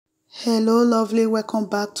Hello lovely, welcome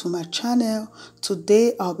back to my channel.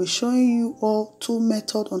 Today I'll be showing you all two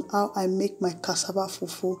methods on how I make my cassava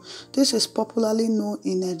fufu. This is popularly known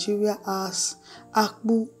in Nigeria as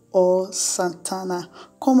akpu or santana.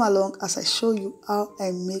 Come along as I show you how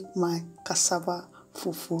I make my cassava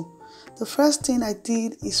fufu. The first thing I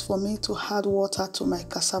did is for me to add water to my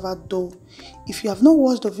cassava dough. If you have not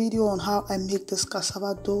watched the video on how I make this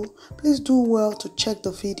cassava dough, please do well to check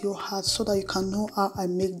the video out so that you can know how I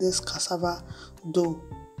make this cassava dough.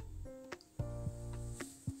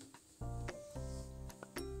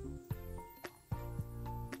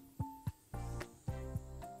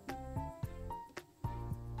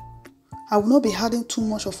 I will not be adding too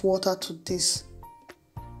much of water to this.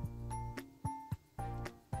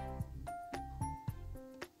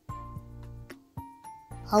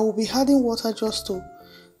 I will be adding water just to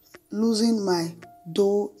loosen my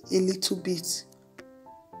dough a little bit.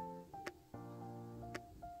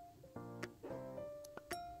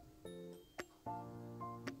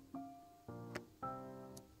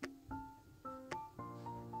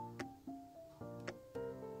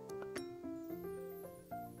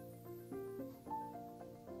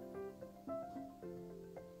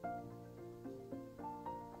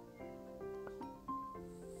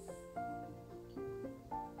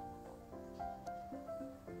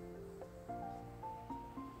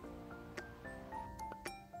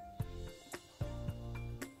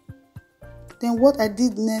 Then what I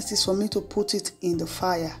did next is for me to put it in the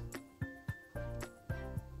fire.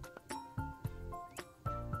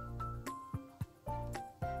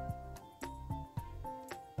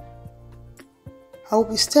 I will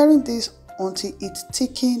be stirring this until it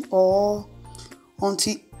thickens or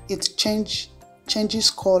until it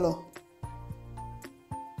changes color.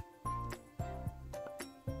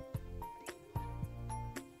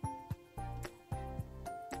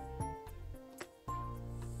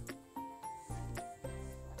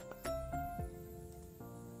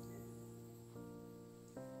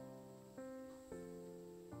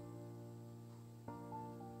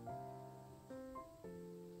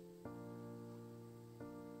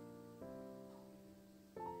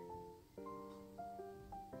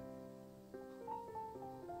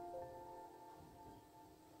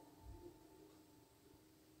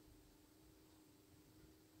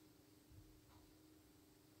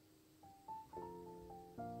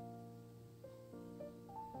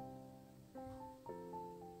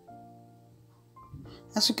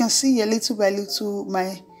 As you can see, little by little,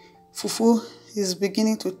 my fufu is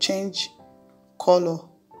beginning to change color.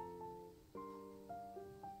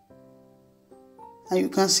 And you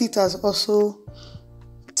can see it has also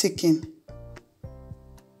thickened.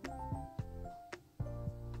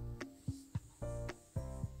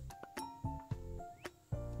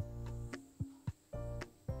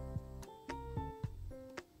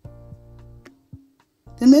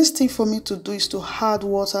 The next thing for me to do is to add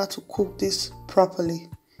water to cook this properly.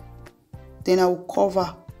 Then I will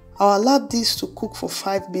cover. I'll allow this to cook for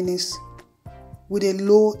 5 minutes with a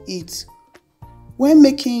low heat. When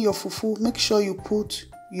making your fufu, make sure you put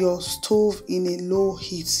your stove in a low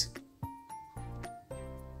heat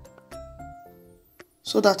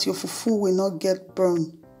so that your fufu will not get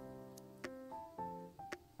burned.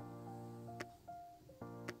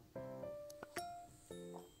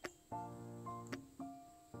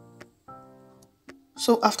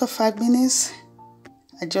 So after 5 minutes,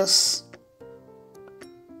 I just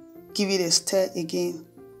give it a stir again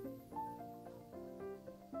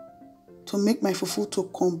to make my fufu to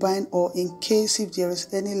combine, or in case if there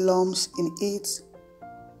is any lumps in it.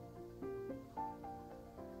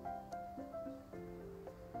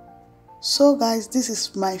 So guys, this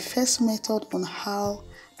is my first method on how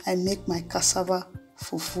I make my cassava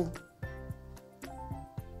fufu.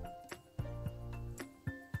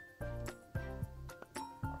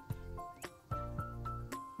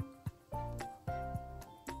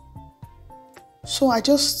 So I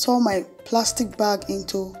just saw my plastic bag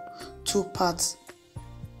into 2 parts.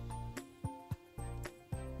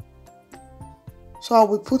 So I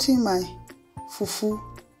will be putting my fufu.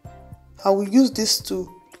 I will use this to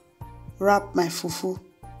wrap my fufu.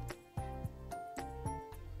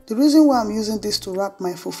 The reason why I'm using this to wrap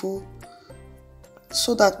my fufu,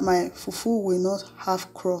 so that my fufu will not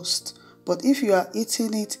have crust. But if you are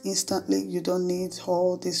eating it instantly, you don't need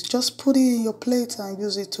all this. Just put it in your plate and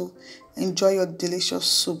use it to enjoy your delicious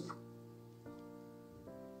soup.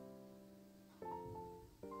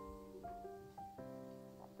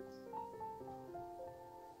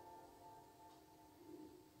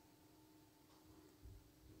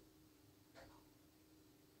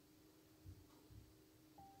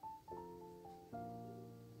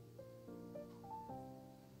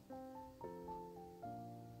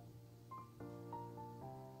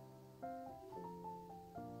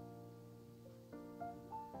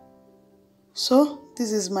 So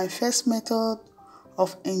this is my first method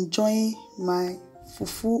of enjoying my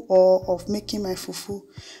fufu or of making my fufu.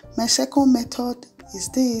 My second method is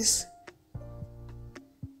this.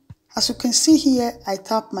 As you can see here, I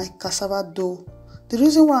tap my cassava dough. The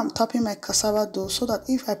reason why I'm tapping my cassava dough so that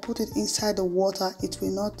if I put it inside the water, it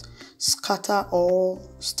will not scatter or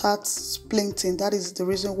start splinting. That is the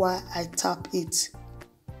reason why I tap it.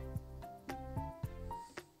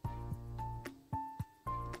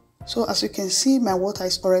 So as you can see, my water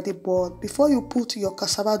is already boiled. Before you put your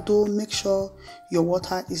cassava dough, make sure your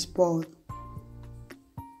water is boiled.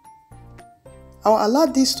 I'll allow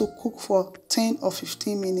this to cook for 10 or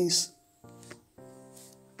 15 minutes.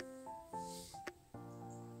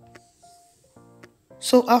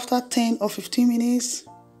 So after 10 or 15 minutes,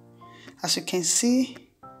 as you can see,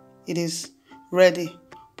 it is ready,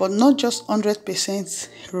 but not just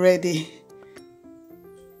 100% ready.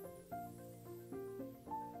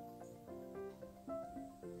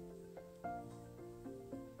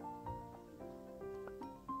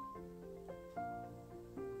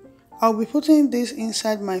 I'll be putting this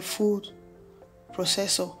inside my food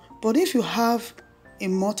processor, but if you have a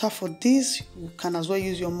mortar for this, you can as well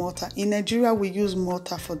use your mortar. In Nigeria, we use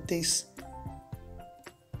mortar for this.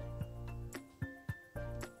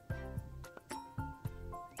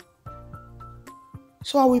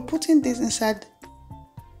 So I will be putting this inside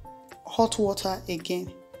hot water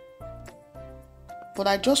again, but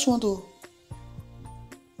I just want to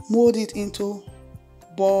mold it into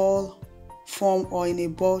ball form or in a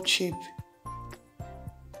ball shape.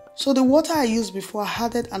 So the water I used before, I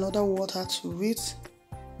added another water to it.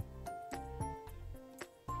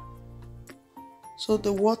 So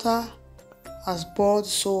the water has boiled,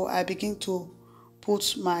 so I begin to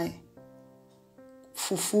put my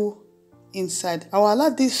fufu inside. I will allow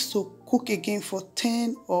this to cook again for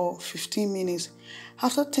 10 or 15 minutes.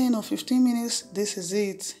 After 10 or 15 minutes, this is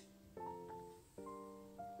it.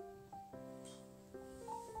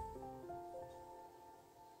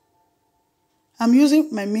 I'm using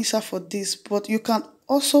my mixer for this, but you can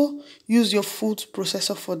also use your food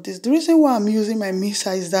processor for this. The reason why I'm using my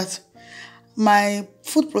mixer is that my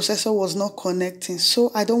food processor was not connecting, so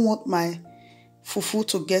I don't want my fufu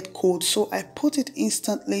to get cold. So I put it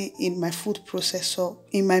instantly in my food processor,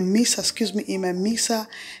 in my mixer,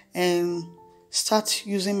 and start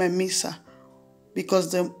using my mixer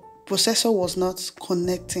because the processor was not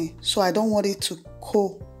connecting. So I don't want it to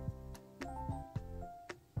cool.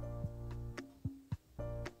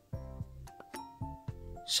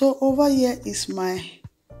 So over here is my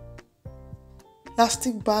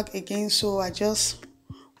plastic bag again, so I just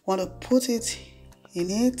want to put it in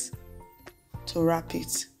it to wrap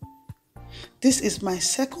it. This is my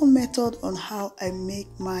second method on how I make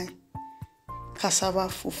my cassava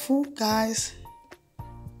fufu, guys.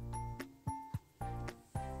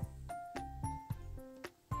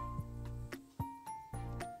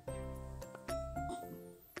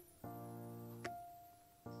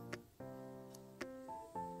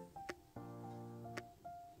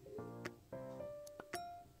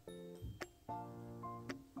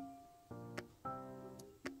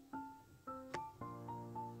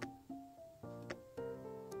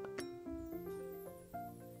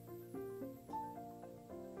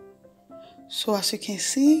 So as you can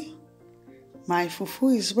see, my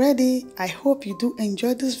fufu is ready. I hope you do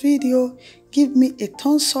enjoy this video. Give me a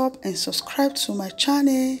thumbs up and subscribe to my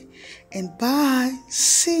channel. And bye.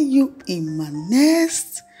 See you in my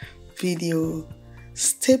next video.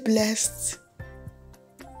 Stay blessed.